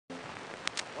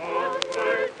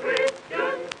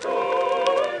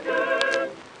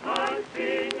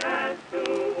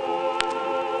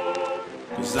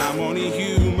I'm only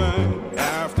human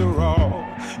after all,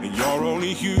 and you're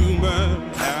only human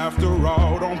after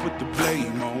all. Don't put the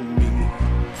blame on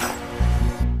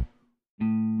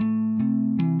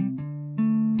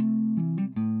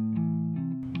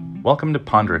me. Welcome to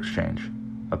Ponder Exchange,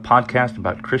 a podcast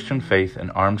about Christian faith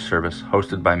and armed service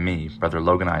hosted by me, Brother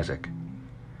Logan Isaac.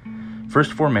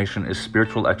 First Formation is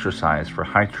spiritual exercise for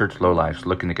high church lowlifes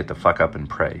looking to get the fuck up and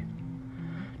pray.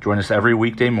 Join us every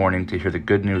weekday morning to hear the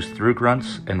good news through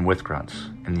grunts and with grunts,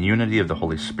 in the unity of the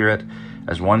Holy Spirit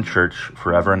as one church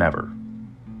forever and ever.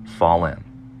 Fall in.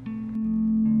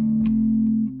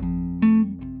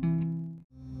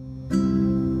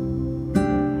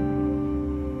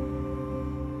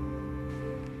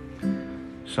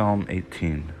 Psalm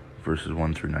 18, verses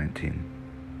 1 through 19.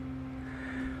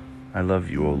 I love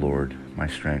you, O Lord, my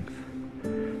strength.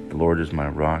 The Lord is my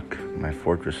rock, my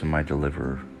fortress and my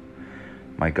deliverer.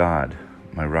 My God,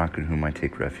 my rock in whom I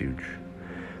take refuge,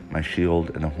 my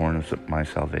shield and the horn of my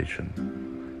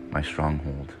salvation, my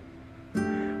stronghold.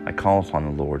 I call upon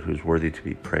the Lord, who is worthy to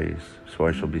be praised, so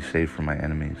I shall be saved from my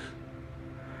enemies.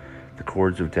 The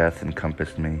cords of death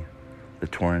encompassed me, the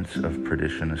torrents of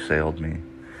perdition assailed me,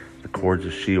 the cords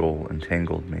of Sheol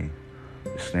entangled me,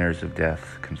 the snares of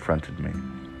death confronted me.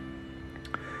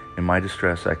 In my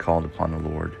distress I called upon the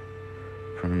Lord.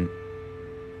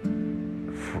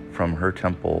 From her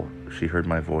temple she heard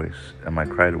my voice, and my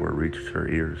cry to her reached her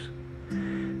ears.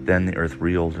 Then the earth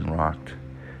reeled and rocked.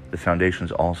 The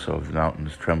foundations also of the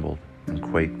mountains trembled and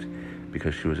quaked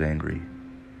because she was angry.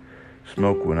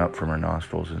 Smoke went up from her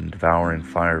nostrils, and devouring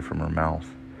fire from her mouth.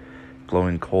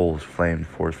 Glowing coals flamed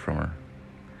forth from her.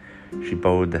 She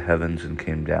bowed the heavens and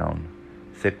came down.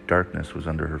 Thick darkness was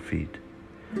under her feet.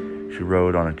 She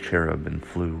rode on a cherub and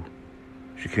flew.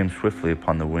 She came swiftly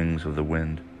upon the wings of the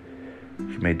wind.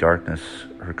 She made darkness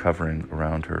her covering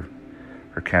around her,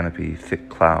 her canopy thick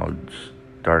clouds,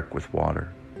 dark with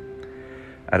water.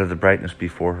 Out of the brightness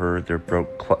before her there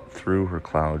broke through her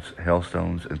clouds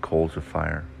hailstones and coals of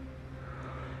fire.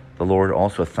 The Lord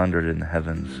also thundered in the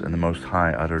heavens, and the Most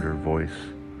High uttered her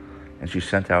voice, and she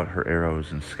sent out her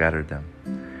arrows and scattered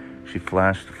them. She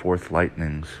flashed forth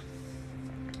lightnings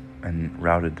and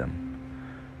routed them.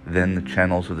 Then the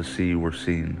channels of the sea were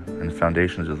seen, and the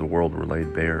foundations of the world were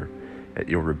laid bare at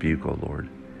your rebuke, O Lord,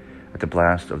 at the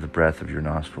blast of the breath of your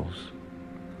nostrils.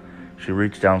 She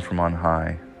reached down from on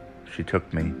high. She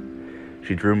took me.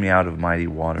 She drew me out of mighty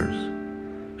waters.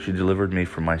 She delivered me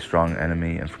from my strong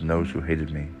enemy and from those who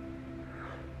hated me,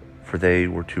 for they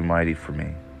were too mighty for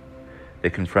me. They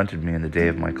confronted me in the day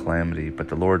of my calamity, but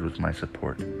the Lord was my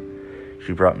support.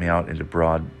 She brought me out into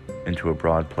a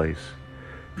broad place.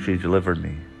 She delivered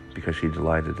me because she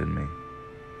delighted in me.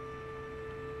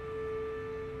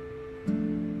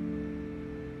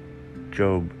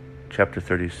 Job chapter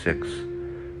 36,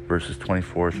 verses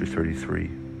 24 through 33.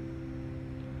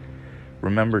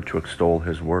 Remember to extol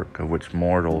his work, of which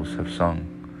mortals have sung.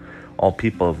 All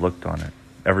people have looked on it.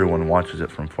 Everyone watches it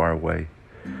from far away.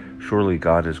 Surely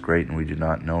God is great, and we do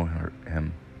not know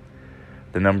him.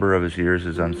 The number of his years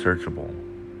is unsearchable,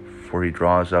 for he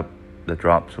draws up the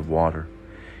drops of water.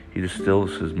 He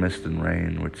distills his mist and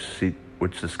rain,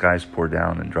 which the skies pour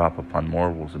down and drop upon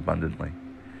mortals abundantly.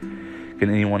 Can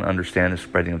anyone understand the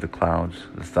spreading of the clouds,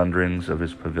 the thunderings of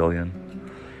his pavilion?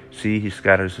 See, he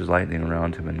scatters his lightning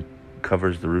around him and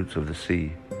covers the roots of the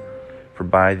sea. For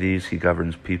by these he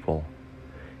governs people.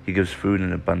 He gives food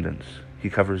in abundance.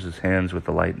 He covers his hands with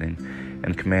the lightning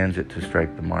and commands it to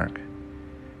strike the mark.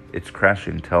 Its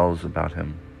crashing tells about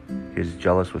him. He is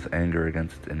jealous with anger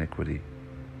against iniquity.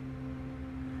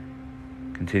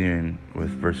 Continuing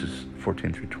with verses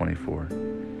 14 through 24.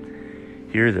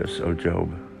 Hear this, O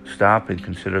Job. Stop and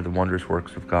consider the wondrous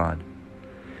works of God.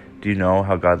 Do you know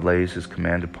how God lays his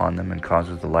command upon them and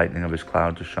causes the lightning of his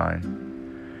cloud to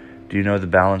shine? Do you know the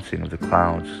balancing of the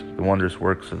clouds, the wondrous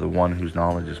works of the one whose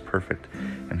knowledge is perfect,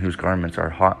 and whose garments are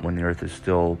hot when the earth is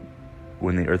still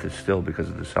because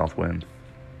of the south wind?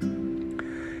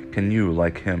 Can you,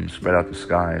 like him, spread out the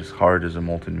skies, hard as a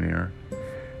molten mirror?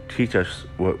 Teach us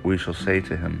what we shall say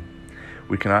to him.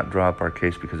 We cannot draw up our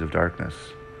case because of darkness.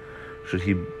 Should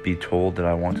he be told that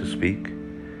I want to speak?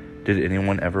 Did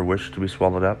anyone ever wish to be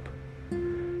swallowed up?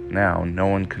 Now, no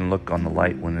one can look on the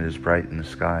light when it is bright in the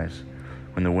skies,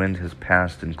 when the wind has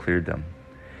passed and cleared them.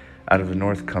 Out of the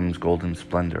north comes golden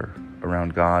splendor.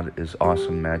 Around God is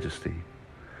awesome majesty.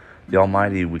 The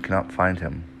Almighty, we cannot find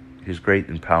him. He is great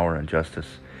in power and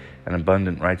justice, and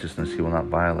abundant righteousness he will not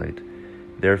violate.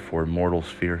 Therefore mortals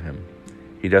fear him.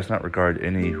 He does not regard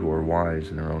any who are wise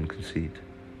in their own conceit.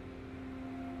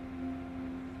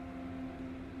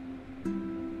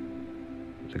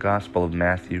 The Gospel of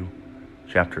Matthew,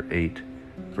 chapter 8,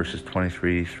 verses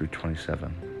 23 through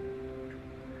 27.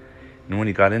 And when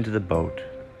he got into the boat,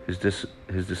 his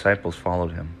disciples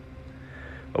followed him.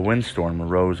 A windstorm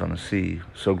arose on the sea,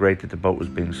 so great that the boat was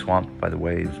being swamped by the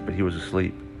waves, but he was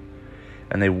asleep.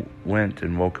 And they went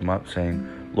and woke him up, saying,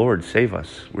 "Lord, save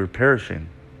us, we're perishing."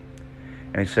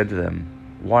 And he said to them,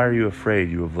 "Why are you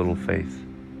afraid, you of little faith?"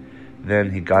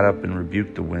 Then he got up and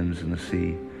rebuked the winds and the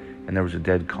sea, and there was a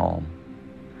dead calm.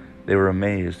 They were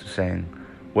amazed, saying,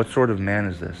 "What sort of man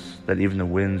is this, that even the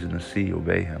winds and the sea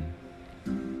obey him?"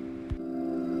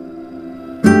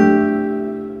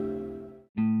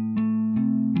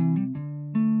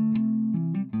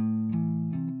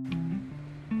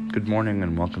 Good morning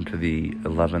and welcome to the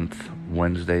 11th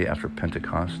Wednesday after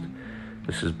Pentecost.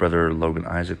 This is Brother Logan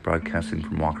Isaac broadcasting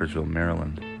from Walkersville,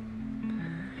 Maryland.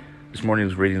 This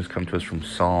morning's readings come to us from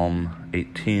Psalm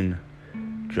 18,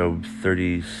 Job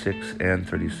 36 and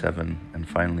 37, and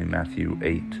finally Matthew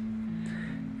 8.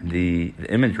 The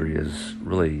imagery is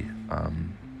really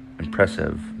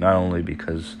impressive, not only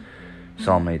because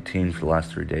Psalm 18 for the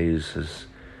last 3 days has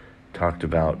talked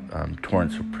about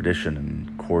torrents of perdition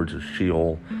and cords of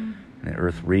Sheol, and the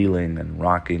earth reeling and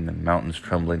rocking and mountains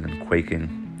trembling and quaking.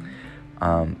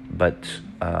 But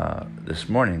this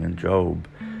morning in Job,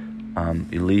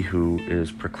 Elihu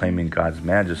is proclaiming God's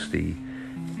majesty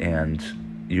and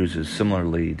uses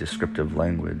similarly descriptive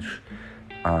language.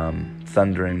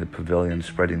 Thundering the pavilion,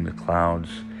 spreading the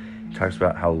clouds. He talks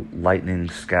about how lightning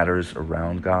scatters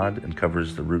around God and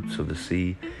covers the roots of the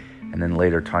sea. And then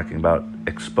later talking about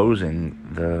exposing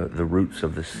the roots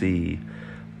of the sea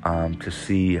to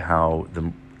see how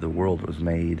the world was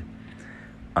made.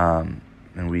 And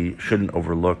we shouldn't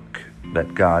overlook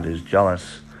that God is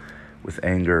jealous with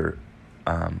anger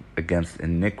against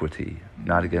iniquity,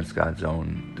 not against God's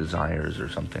own desires or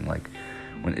something. Like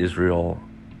when Israel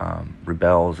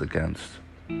rebels against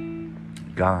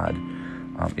God,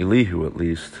 Elihu at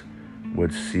least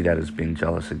would see that as being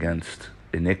jealous against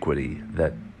iniquity,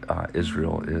 that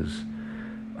Israel is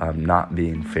not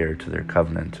being fair to their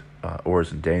covenant or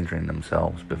is endangering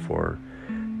themselves before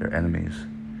their enemies.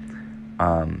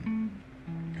 And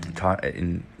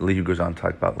Elihu goes on to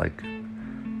talk about like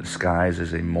the skies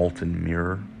as a molten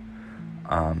mirror,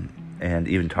 and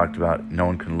even talked about no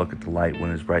one can look at the light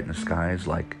when it's bright in the skies.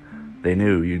 Like they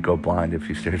knew you'd go blind if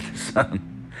you stared at the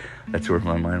sun. That's where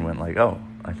my mind went, like, oh,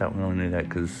 I thought we only knew that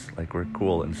because like we're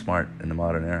cool and smart in the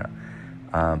modern era.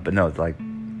 But no, it's like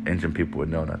ancient people would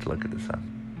know not to look at the sun.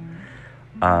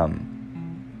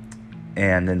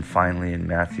 And then finally in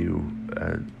Matthew,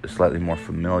 a slightly more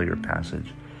familiar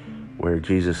passage where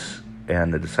Jesus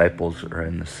and the disciples are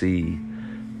in the sea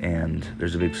and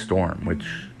there's a big storm, which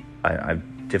I've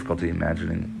difficulty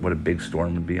imagining what a big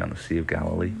storm would be on the Sea of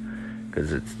Galilee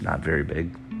because it's not very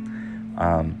big.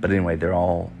 But anyway, they're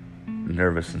all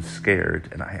nervous and scared,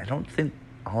 and I don't think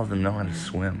all of them know how to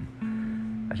swim.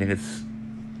 I think it's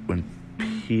when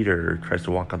Peter tries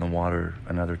to walk on the water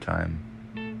another time.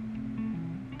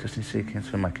 Doesn't he say he can't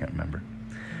swim? I can't remember.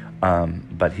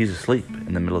 But he's asleep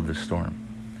in the middle of this storm.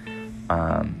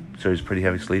 So he's a pretty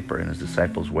heavy sleeper, and his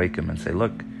disciples wake him and say,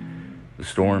 "Look, the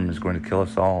storm is going to kill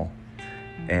us all."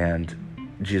 And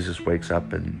Jesus wakes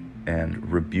up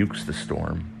and rebukes the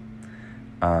storm,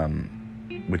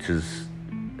 which is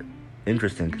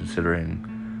interesting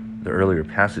considering the earlier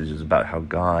passages about how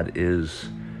God is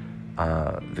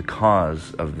the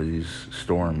cause of these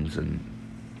storms and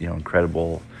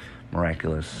incredible,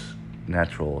 miraculous,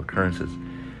 natural occurrences.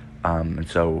 And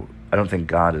so I don't think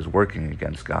God is working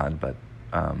against God, but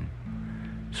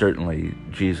certainly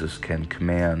Jesus can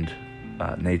command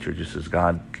nature just as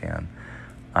God can.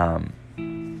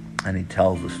 And he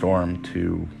tells the storm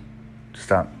to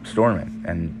stop storming,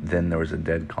 and then there was a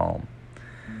dead calm.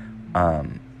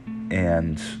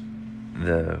 And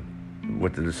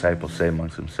what the disciples say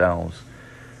amongst themselves,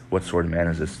 "What sort of man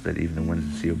is this that even the winds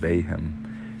and sea obey him?"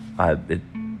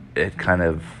 It kind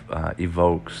of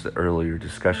evokes the earlier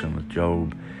discussion with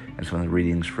Job and some of the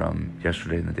readings from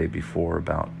yesterday and the day before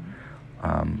about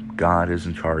God is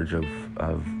in charge of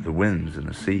the winds and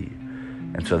the sea.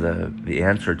 And so the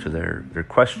answer to their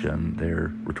question,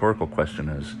 their rhetorical question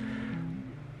is,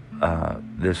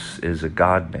 this is a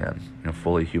God-man,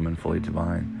 fully human, fully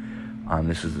divine.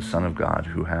 This is the Son of God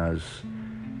who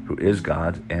is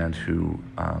God and who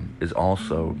is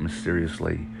also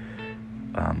mysteriously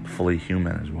fully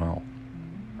human as well.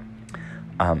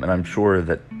 And I'm sure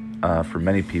that for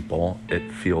many people,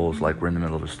 it feels like we're in the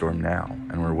middle of a storm now,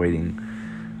 and we're waiting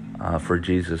for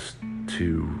Jesus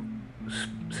to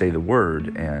say the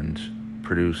word and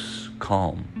produce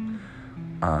calm.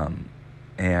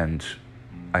 And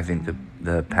I think that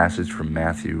the passage from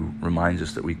Matthew reminds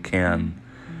us that we can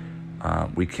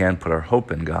put our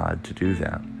hope in God to do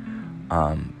that,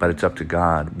 but it's up to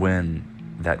God when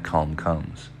that calm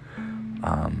comes.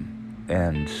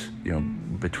 And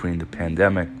between the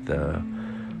pandemic, the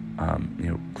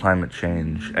climate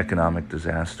change, economic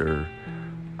disaster,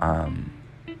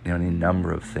 any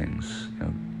number of things,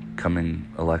 coming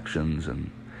elections and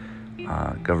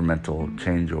governmental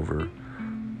changeover,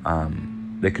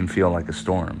 they can feel like a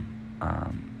storm.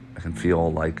 It can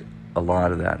feel like a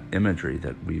lot of that imagery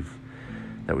that we've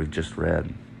just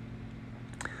read,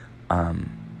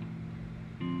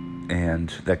 and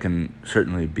that can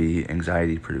certainly be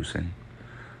anxiety producing.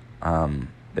 And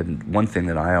one thing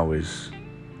that I always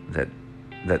that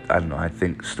I don't know, I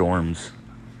think storms.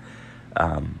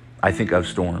 I think of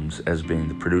storms as being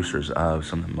the producers of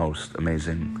some of the most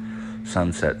amazing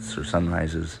sunsets or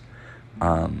sunrises,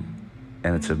 and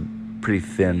it's a pretty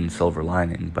thin silver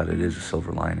lining, but it is a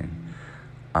silver lining.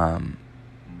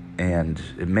 And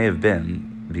it may have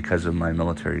been because of my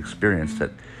military experience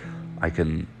that I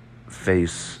can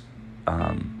face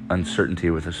uncertainty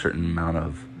with a certain amount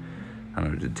of,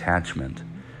 detachment.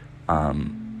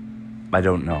 I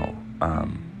don't know. I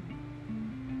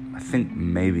think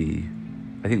maybe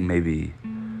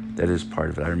that is part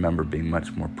of it. I remember being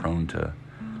much more prone to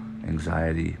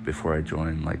anxiety before I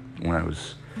joined. Like when I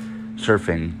was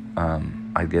surfing,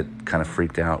 I'd get kind of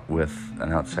freaked out with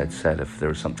an outside set if there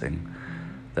was something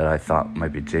that I thought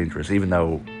might be dangerous, even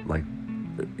though,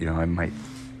 I might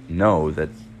know that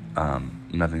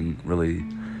nothing really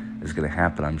is going to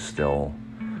happen. I'm still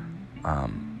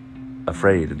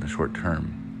afraid in the short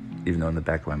term, even though in the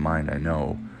back of my mind I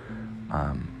know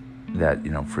that,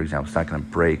 for example, it's not going to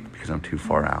break because I'm too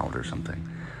far out or something.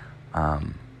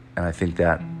 And I think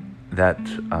that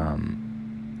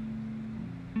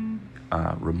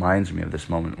reminds me of this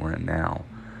moment we're in now,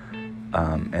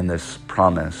 and this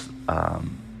promise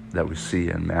that we see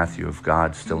in Matthew of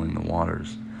God stilling the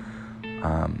waters,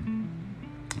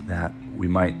 that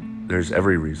there's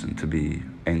every reason to be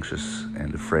anxious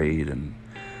and afraid and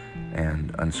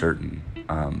uncertain,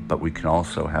 but we can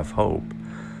also have hope,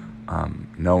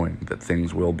 knowing that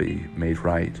things will be made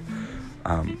right.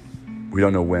 We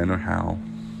don't know when or how,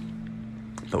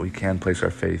 but we can place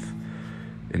our faith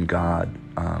in God,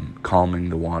 calming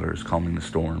the waters, calming the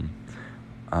storm.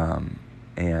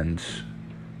 And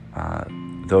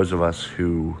those of us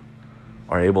who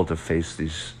are able to face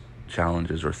these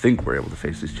challenges, or think we're able to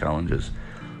face these challenges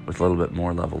with a little bit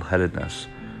more level-headedness,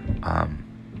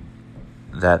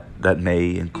 that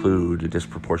may include a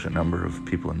disproportionate number of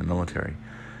people in the military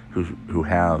who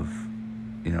have,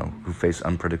 who face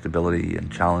unpredictability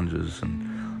and challenges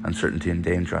and uncertainty and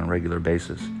danger on a regular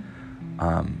basis.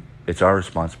 It's our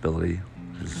responsibility,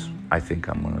 because I think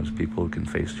I'm one of those people who can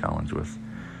face challenge with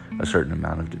a certain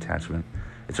amount of detachment.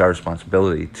 It's our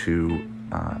responsibility to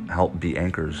help be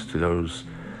anchors to those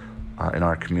in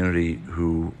our community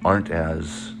who aren't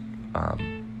as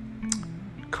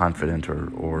confident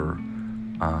or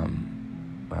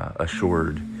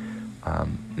assured,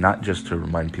 not just to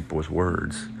remind people with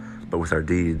words, but with our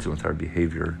deeds and with our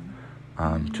behavior,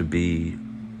 to be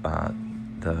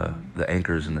the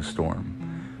anchors in the storm,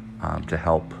 to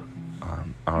help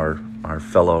our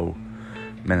fellow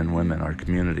men and women, our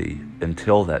community,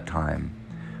 until that time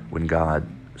when God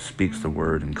speaks the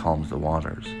word and calms the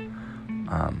waters.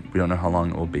 We don't know how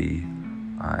long it will be,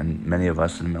 and many of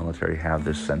us in the military have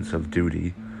this sense of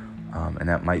duty, and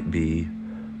that might be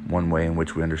one way in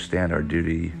which we understand our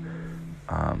duty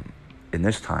in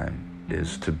this time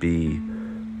is to be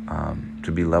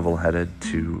level-headed,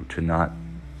 to not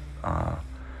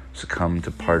succumb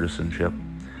to partisanship,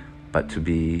 but to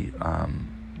be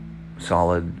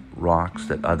solid rocks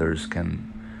that others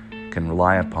can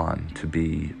rely upon, to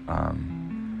be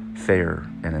fair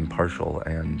and impartial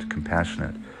and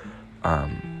compassionate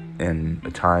in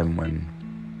a time when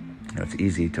it's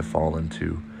easy to fall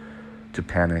into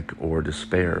panic or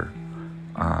despair.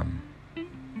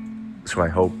 So I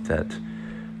hope that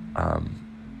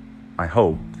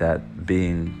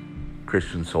being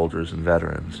Christian soldiers and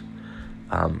veterans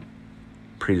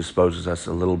predisposes us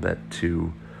a little bit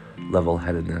to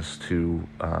level-headedness, to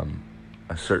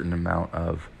a certain amount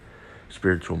of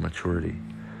spiritual maturity.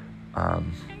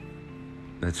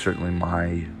 That's certainly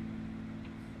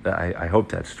I hope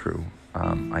that's true.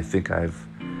 I think I've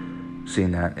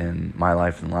seen that in my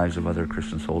life and the lives of other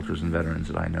Christian soldiers and veterans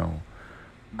that I know.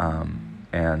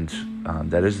 And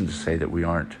that isn't to say that we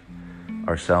aren't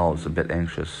ourselves a bit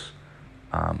anxious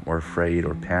or afraid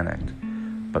or panicked,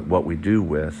 but what we do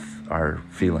with our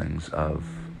feelings of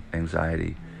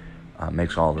anxiety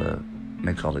makes all the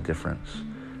difference.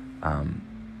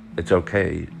 it's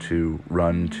okay to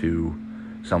run to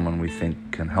someone we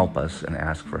think can help us and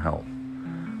ask for help.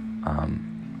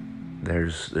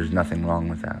 There's nothing wrong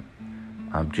with that.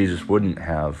 Jesus wouldn't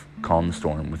have calmed the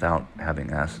storm without having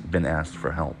been asked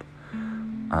for help.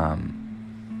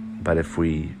 But if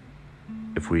we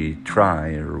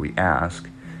try or we ask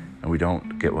and we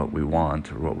don't get what we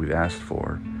want or what we've asked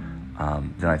for,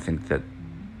 then I think that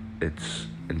it's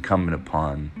incumbent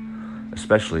upon,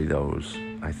 especially those,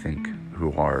 I think,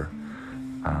 who are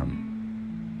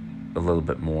a little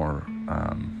bit more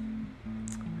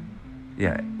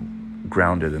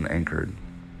grounded and anchored.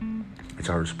 It's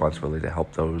our responsibility to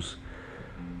help those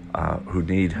who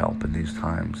need help in these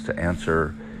times, to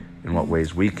answer in what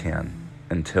ways we can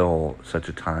until such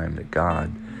a time that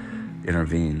God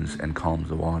intervenes and calms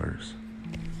the waters.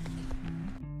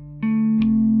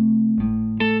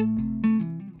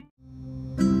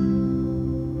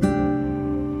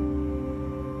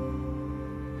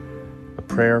 A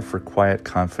prayer for quiet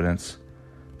confidence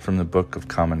from the Book of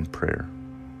Common Prayer.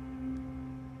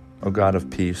 O God of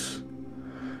peace,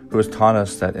 who has taught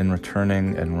us that in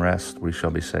returning and rest we shall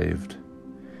be saved,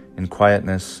 in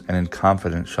quietness and in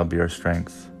confidence shall be our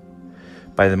strength.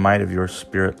 By the might of your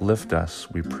Spirit, lift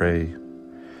us, we pray,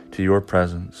 to your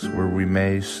presence, where we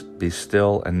may be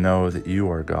still and know that you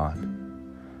are God.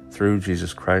 Through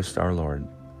Jesus Christ our Lord.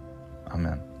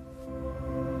 Amen.